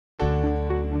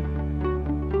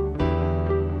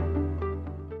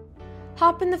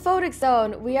Hop in the Photic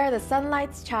Zone. We are the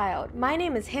sunlight's child. My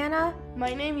name is Hannah.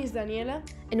 My name is Daniela.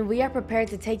 And we are prepared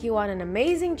to take you on an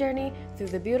amazing journey through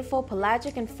the beautiful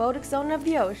pelagic and photic zone of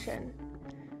the ocean.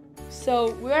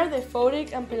 So, we are the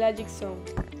Photic and Pelagic zone.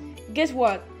 Guess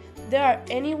what? There are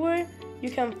anywhere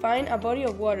you can find a body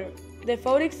of water. The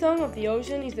Photic zone of the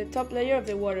ocean is the top layer of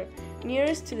the water,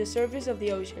 nearest to the surface of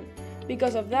the ocean.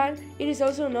 Because of that, it is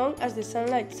also known as the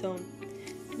sunlight zone.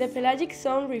 The pelagic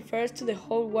zone refers to the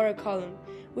whole water column,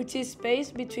 which is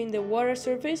space between the water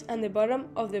surface and the bottom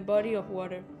of the body of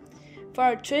water. For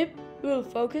our trip, we will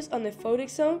focus on the Photic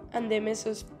zone and the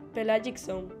mesopelagic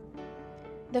zone.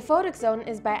 The Photic zone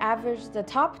is by average the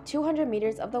top 200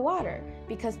 meters of the water,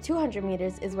 because 200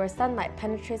 meters is where sunlight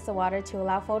penetrates the water to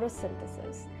allow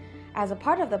photosynthesis. As a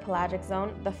part of the pelagic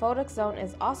zone, the Photic zone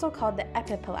is also called the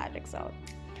epipelagic zone.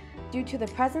 Due to the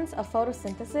presence of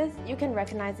photosynthesis, you can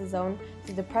recognize the zone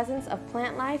through the presence of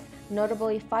plant life,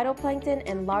 notably phytoplankton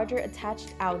and larger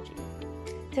attached algae.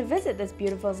 To visit this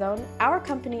beautiful zone, our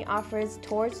company offers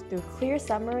tours through clear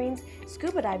submarines,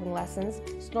 scuba diving lessons,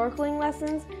 snorkeling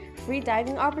lessons, free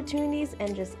diving opportunities,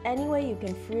 and just any way you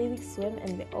can freely swim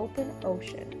in the open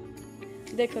ocean.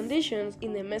 The conditions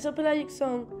in the mesopelagic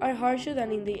zone are harsher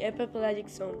than in the epipelagic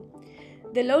zone.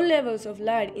 The low levels of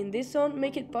light in this zone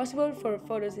make it possible for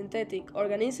photosynthetic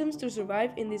organisms to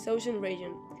survive in this ocean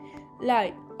region.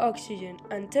 Light, oxygen,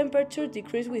 and temperature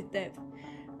decrease with depth.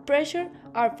 Pressure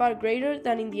are far greater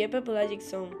than in the epipelagic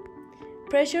zone.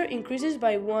 Pressure increases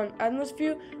by 1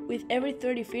 atmosphere with every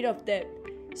 30 feet of depth,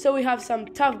 so we have some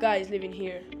tough guys living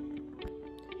here.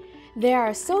 There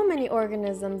are so many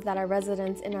organisms that are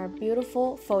residents in our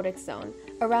beautiful Photic zone.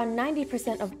 Around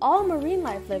 90% of all marine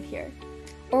life live here.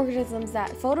 Organisms that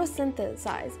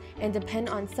photosynthesize and depend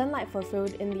on sunlight for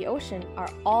food in the ocean are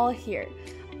all here.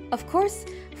 Of course,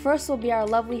 first will be our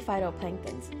lovely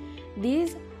phytoplanktons.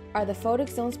 These are the Photic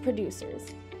zone's producers.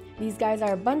 These guys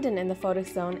are abundant in the Photic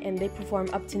zone and they perform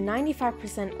up to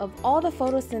 95% of all the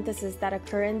photosynthesis that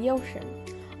occur in the ocean.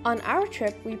 On our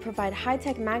trip, we provide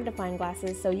high-tech magnifying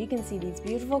glasses so you can see these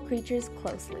beautiful creatures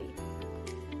closely.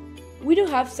 We do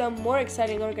have some more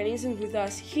exciting organisms with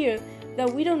us here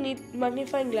that we don't need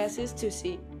magnifying glasses to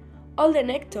see. All the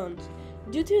nectons.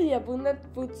 Due to the abundant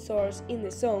food source in the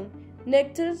zone,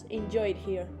 nectars enjoy it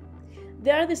here.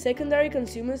 They are the secondary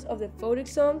consumers of the Photic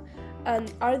zone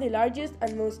and are the largest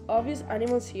and most obvious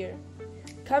animals here.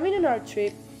 Coming on our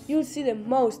trip, you'll see the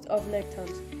most of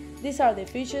nectons. These are the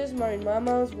fishes, marine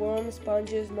mammals, worms,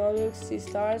 sponges, mollusks, sea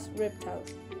stars,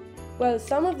 reptiles. While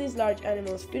some of these large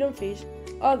animals feed on fish,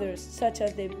 others, such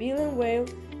as the beluga whale,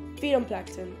 feed on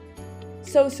plankton.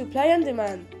 So supply and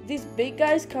demand, these big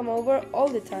guys come over all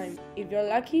the time. If you're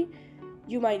lucky,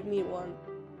 you might meet one.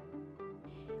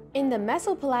 In the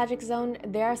mesopelagic zone,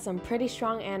 there are some pretty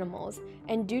strong animals,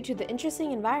 and due to the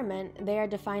interesting environment, they are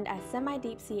defined as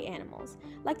semi-deep sea animals,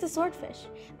 like the swordfish.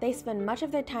 They spend much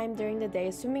of their time during the day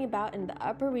swimming about in the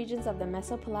upper regions of the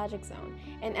mesopelagic zone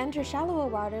and enter shallower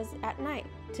waters at night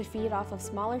to feed off of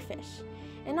smaller fish,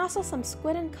 and also some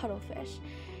squid and cuttlefish.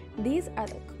 These are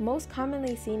the most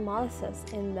commonly seen mollusks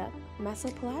in the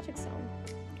mesopelagic zone.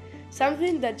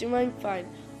 Something that you might find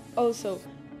also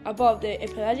above the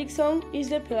pelagic zone is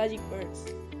the pelagic birds.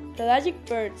 Pelagic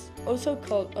birds, also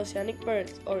called oceanic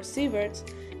birds or seabirds,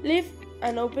 live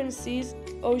in open seas,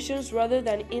 oceans rather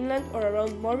than inland or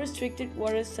around more restricted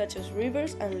waters such as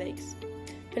rivers and lakes.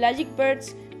 Pelagic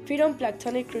birds feed on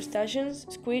planktonic crustaceans,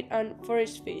 squid, and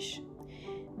forest fish.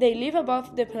 They live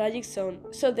above the pelagic zone,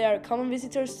 so they are common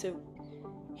visitors too.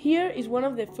 Here is one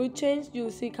of the food chains you'll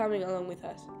see coming along with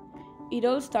us. It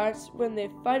all starts when the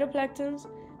phytoplanktons,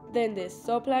 then the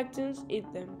zooplanktons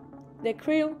eat them. The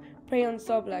krill prey on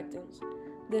zooplanktons.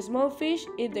 The small fish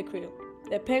eat the krill.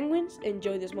 The penguins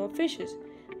enjoy the small fishes.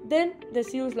 Then the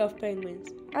seals love penguins,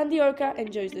 and the orca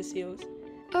enjoys the seals.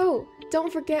 Oh,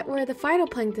 don't forget where the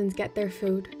phytoplanktons get their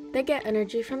food. They get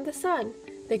energy from the sun.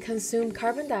 They consume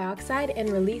carbon dioxide and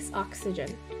release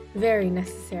oxygen. Very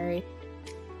necessary.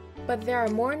 But there are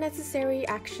more necessary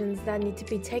actions that need to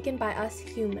be taken by us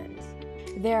humans.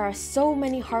 There are so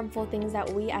many harmful things that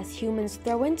we as humans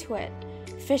throw into it.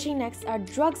 Fishing nets are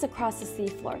drugs across the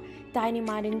seafloor,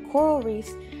 dynamiting coral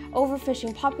reefs,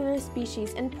 overfishing popular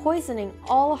species, and poisoning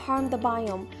all harm the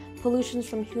biome. Pollutions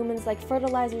from humans like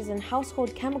fertilizers and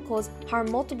household chemicals harm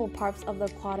multiple parts of the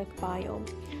aquatic biome.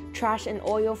 Trash and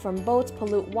oil from boats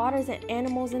pollute waters and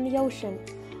animals in the ocean.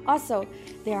 Also,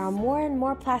 there are more and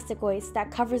more plastic waste that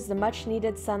covers the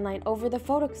much-needed sunlight over the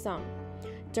Photic zone.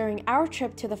 During our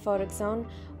trip to the Photic zone,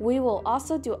 we will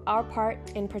also do our part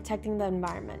in protecting the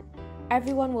environment.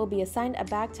 Everyone will be assigned a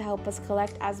bag to help us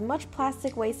collect as much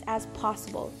plastic waste as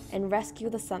possible and rescue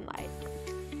the sunlight.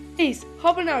 Please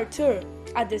hop on our tour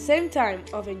at the same time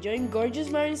of enjoying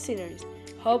gorgeous marine sceneries,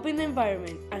 helping the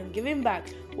environment, and giving back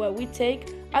what we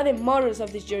take are the mottos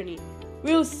of this journey.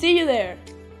 We'll see you there!